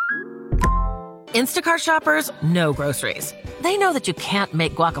Instacart shoppers know groceries. They know that you can't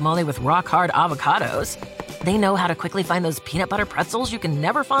make guacamole with rock-hard avocados. They know how to quickly find those peanut butter pretzels you can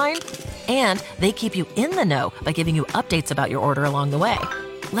never find. And they keep you in the know by giving you updates about your order along the way.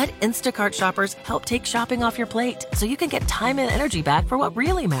 Let Instacart shoppers help take shopping off your plate so you can get time and energy back for what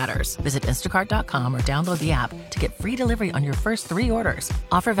really matters. Visit instacart.com or download the app to get free delivery on your first 3 orders.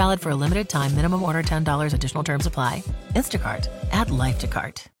 Offer valid for a limited time. Minimum order $10. Additional terms apply. Instacart. Add life to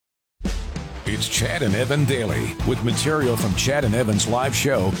cart. It's Chad and Evan Daily with material from Chad and Evan's live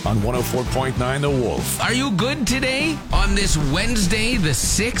show on 104.9 The Wolf. Are you good today on this Wednesday, the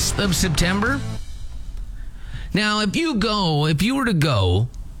 6th of September? Now, if you were to go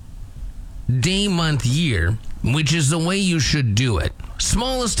day, month, year, which is the way you should do it,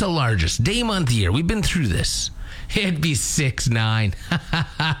 smallest to largest, day, month, year, we've been through this. It'd be 6-9.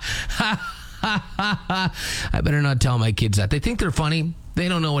 I better not tell my kids that. They think they're funny. They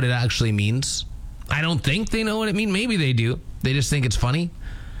don't know what it actually means. I don't think they know what it means. Maybe they do. They just think it's funny.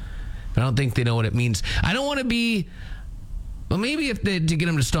 I don't think they know what it means. I don't want to be... Well, maybe if to get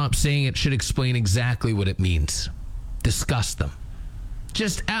them to stop saying it, should explain exactly what it means. Disgust them.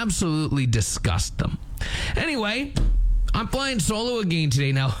 Just absolutely disgust them. Anyway, I'm flying solo again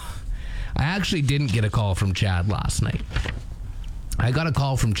today. Now, I actually didn't get a call from Chad last night. I got a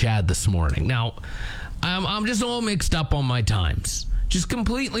call from Chad this morning. Now, I'm just all mixed up on my times. Just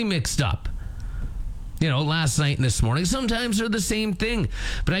completely mixed up. You know, last night and this morning. Sometimes they're the same thing.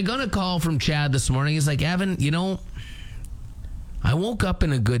 But I got a call from Chad this morning. He's like, Evan, you know, I woke up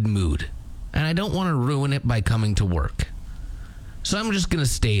in a good mood. And I don't want to ruin it by coming to work. So I'm just going to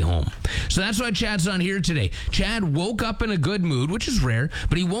stay home. So that's why Chad's not here today. Chad woke up in a good mood, which is rare.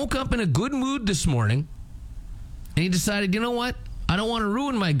 But he woke up in a good mood this morning. And he decided, you know what? I don't want to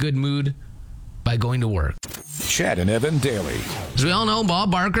ruin my good mood by going to work. Chad and Evan Daily. As we all know,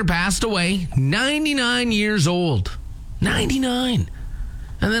 Bob Barker passed away, 99 years old. 99.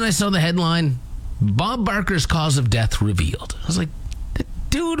 And then I saw the headline, Bob Barker's cause of death revealed. I was like, the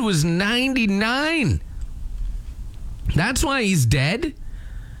dude was 99. That's why he's dead.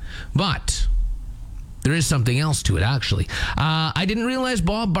 But there is something else to it, actually. I didn't realize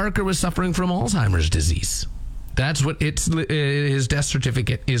Bob Barker was suffering from Alzheimer's disease. That's what his death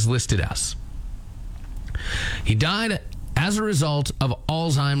certificate is listed as. He died as a result of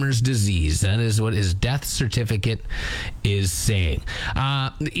Alzheimer's disease. That is what his death certificate is saying.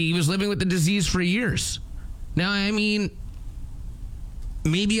 He was living with the disease for years. Now, I mean,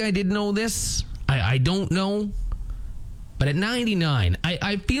 maybe I did know this. I don't know. But at 99,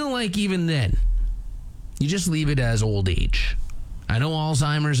 I feel like even then, you just leave it as old age. I know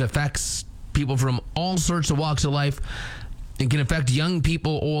Alzheimer's affects people from all sorts of walks of life. It can affect young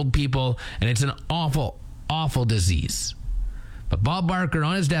people, old people, and it's an awful, awful disease. But Bob Barker,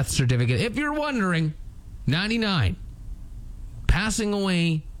 on his death certificate, if you're wondering, 99, passing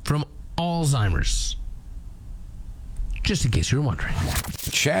away from Alzheimer's. Just in case you're wondering.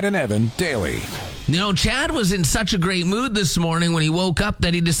 Chad and Evan Daily. You know, Chad was in such a great mood this morning when he woke up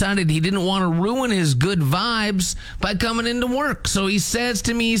that he decided he didn't want to ruin his good vibes by coming into work. So he says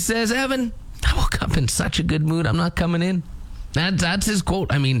to me, Evan, I woke up in such a good mood, I'm not coming in. That's his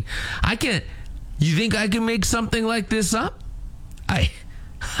quote. I mean, I can't... You think I can make something like this up? I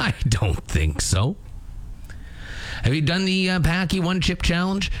don't think so. Have you done the Packy One Chip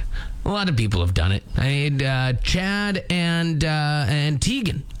Challenge? A lot of people have done it. I had Chad and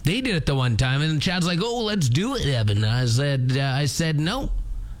Tegan. They did it the one time, and Chad's like, "Oh, let's do it, Evan." I said, "No,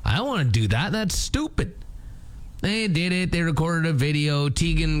 I don't want to do that. That's stupid." They did it. They recorded a video.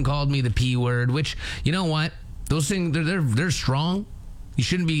 Tegan called me the P word, which, you know what? Those things they're strong. You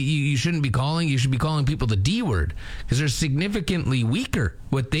shouldn't be calling. You should be calling people the D word because they're significantly weaker.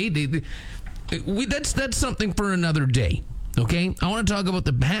 What they did. That's something for another day. Okay, I want to talk about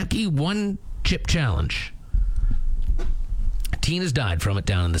the Packy One Chip Challenge. A teen has died from it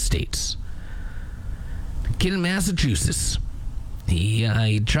down in the States. A kid in Massachusetts.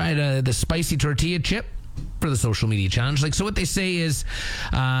 He tried the spicy tortilla chip for the social media challenge. So what they say is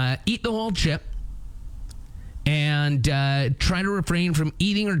eat the whole chip and try to refrain from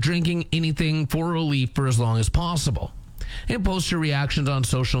eating or drinking anything for relief for as long as possible. And post your reactions on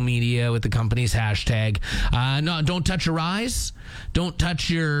social media with the company's hashtag. No, don't touch your eyes. Don't touch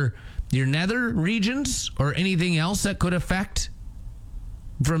your nether regions or anything else that could affect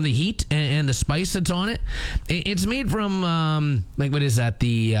from the heat and the spice that's on it. It's made from, what is that?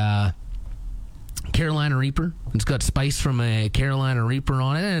 The Carolina Reaper. It's got spice from a Carolina Reaper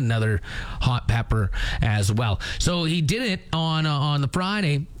on it and another hot pepper as well. So he did it on the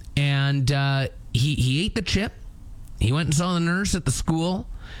Friday, and he ate the chip. He went and saw the nurse at the school,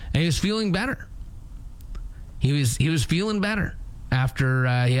 and he was feeling better. He was feeling better after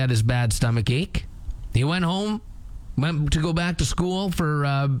he had his bad stomach ache. He went home, went to go back to school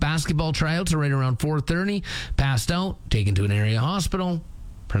for basketball tryouts right around 4:30, passed out, taken to an area hospital,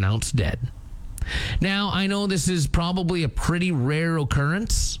 pronounced dead. Now, I know this is probably a pretty rare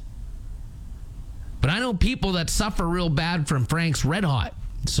occurrence, but I know people that suffer real bad from Frank's Red Hot,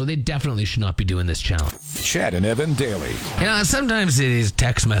 so they definitely should not be doing this challenge. Chad and Evan daily. Yeah, sometimes these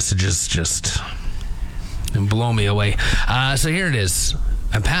text messages just blow me away. So here it is.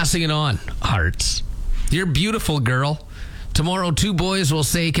 I'm passing it on, hearts. You're beautiful, girl. Tomorrow, 2 boys will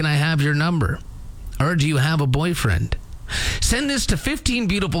say, "Can I have your number?" Or, "Do you have a boyfriend?" Send this to 15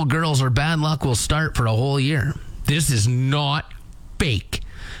 beautiful girls or bad luck will start for a whole year. This is not fake.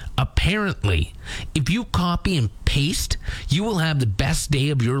 Apparently, if you copy and paste, you will have the best day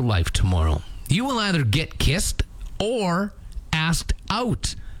of your life tomorrow. You will either get kissed or asked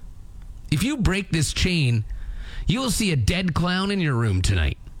out. If you break this chain, you will see a dead clown in your room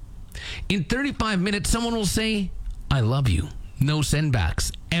tonight. In 35 minutes, someone will say, "I love you." No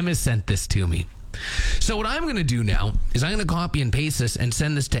sendbacks. Emma sent this to me. So what I'm going to do now is I'm going to copy and paste this and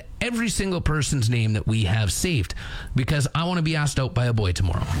send this to every single person's name that we have saved, because I want to be asked out by a boy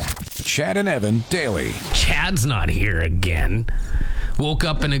tomorrow. Chad and Evan daily. Chad's not here again. Woke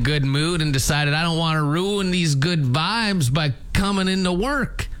up in a good mood and decided I don't want to ruin these good vibes by coming into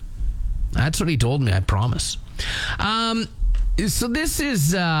work. That's what he told me, I promise. So this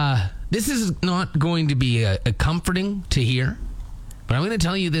is not going to be a comforting to hear, but I'm going to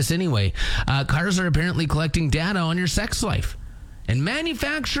tell you this anyway. Cars are apparently collecting data on your sex life, and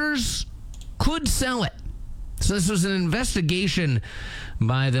manufacturers could sell it. So this was an investigation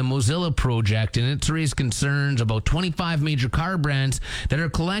by the Mozilla Project, and it's raised concerns about 25 major car brands that are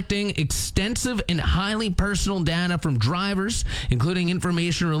collecting extensive and highly personal data from drivers, including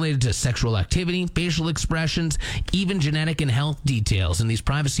information related to sexual activity, facial expressions, even genetic and health details. And these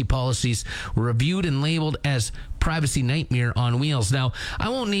privacy policies were reviewed and labeled as privacy nightmare on wheels. Now, I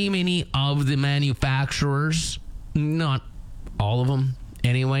won't name any of the manufacturers, not all of them.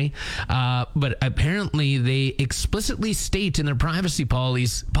 Anyway, but apparently they explicitly state in their privacy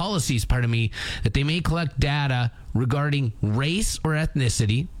policies, that they may collect data regarding race or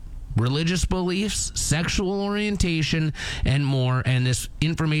ethnicity, religious beliefs, sexual orientation, and more. And this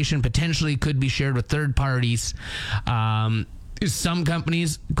information potentially could be shared with third parties. Some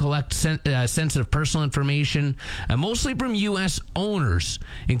companies collect sensitive personal information, mostly from U.S. owners,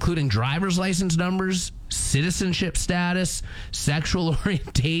 including driver's license numbers, citizenship status, sexual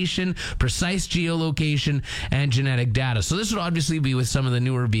orientation, precise geolocation, and genetic data. So this would obviously be with some of the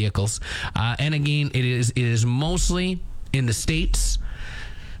newer vehicles. And again, it is mostly in the States.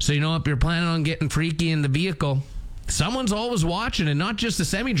 So, if you're planning on getting freaky in the vehicle, someone's always watching, and not just the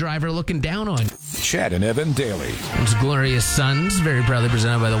semi-driver looking down on you. Chad and Evan daily. It's Glorious Sons, very proudly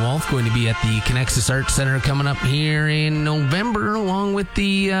presented by the Wolf, going to be at the Connexus Arts Center coming up here in November, along with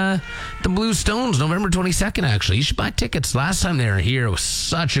the Blue Stones, November 22nd, actually. You should buy tickets. Last time they were here, it was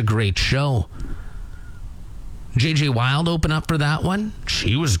such a great show. J.J. Wild opened up for that one.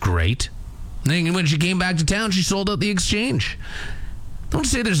 She was great. And when she came back to town, she sold out the Exchange. Don't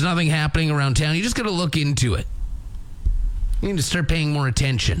say there's nothing happening around town. You just got to look into it. You need to start paying more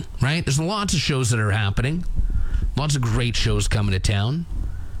attention, right? There's lots of shows that are happening. Lots of great shows coming to town.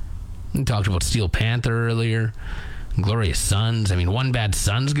 We talked about Steel Panther earlier. Glorious Sons. One Bad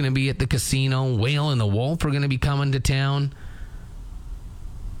Son's going to be at the casino. Whale and the Wolf are going to be coming to town.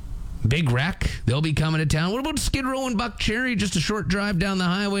 Big Wreck, they'll be coming to town. What about Skid Row and Buck Cherry? Just a short drive down the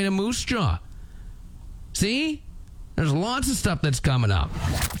highway to Moose Jaw. See? There's lots of stuff that's coming up.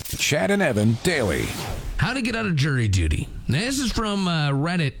 Chad and Evan daily. How to get out of jury duty. Now, this is from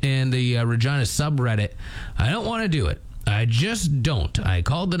Reddit and the Regina subreddit. I don't want to do it. I just don't. I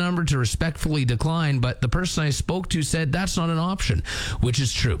called the number to respectfully decline, but the person I spoke to said that's not an option, which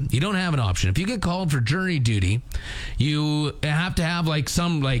is true. You don't have an option. If you get called for jury duty, you have to have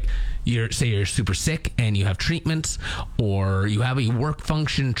you're super sick and you have treatments, or you have a work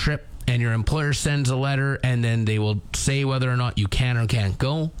function trip and your employer sends a letter, and then they will say whether or not you can or can't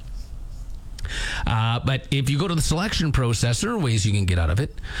go. But if you go to the selection process, there are ways you can get out of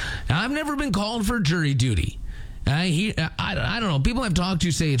it. Now, I've never been called for jury duty. I don't know. People I've talked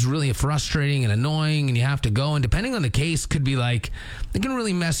to say it's really frustrating and annoying, and you have to go. And depending on the case, could be it can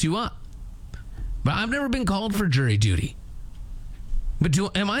really mess you up. But I've never been called for jury duty. But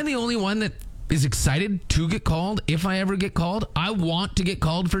am I the only one that is excited to get called if I ever get called? I want to get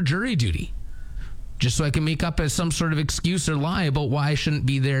called for jury duty. just so I can make up as some sort of excuse or lie about why I shouldn't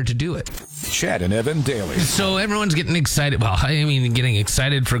be there to do it. Chad and Evan daily. So everyone's getting excited. Well, I mean, getting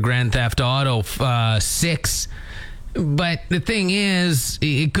excited for Grand Theft Auto 6. But the thing is,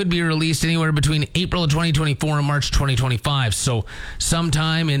 it could be released anywhere between April of 2024 and March 2025. So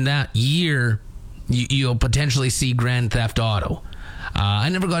sometime in that year, you'll potentially see Grand Theft Auto. I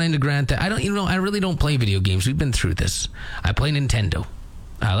never got into Grand Theft. I really don't play video games. We've been through this. I play Nintendo.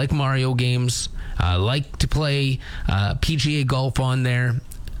 I like Mario games. I like to play PGA golf on there.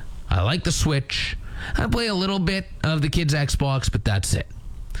 I like the Switch. I play a little bit of the kids' Xbox, but that's it.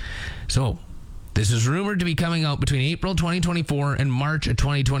 So this is rumored to be coming out between April 2024 and March of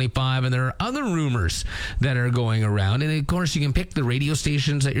 2025, and there are other rumors that are going around. And of course, you can pick the radio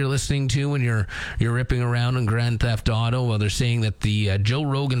stations that you're listening to when you're ripping around on Grand Theft Auto. Well, they're saying that the Joe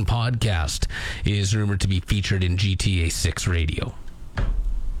Rogan podcast is rumored to be featured in GTA 6 radio.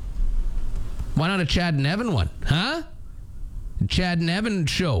 Why not a Chad and Evan one, huh? Chad and Evan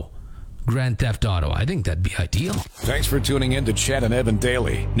show. Grand Theft Auto. I think that'd be ideal. Thanks for tuning in to Chad and Evan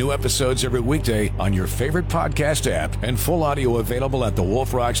Daily. New episodes every weekday on your favorite podcast app and full audio available at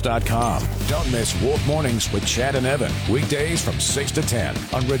thewolfrocks.com. Don't miss Wolf Mornings with Chad and Evan. Weekdays from 6 to 10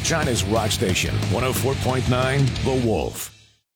 on Regina's Rock Station, 104.9 The Wolf.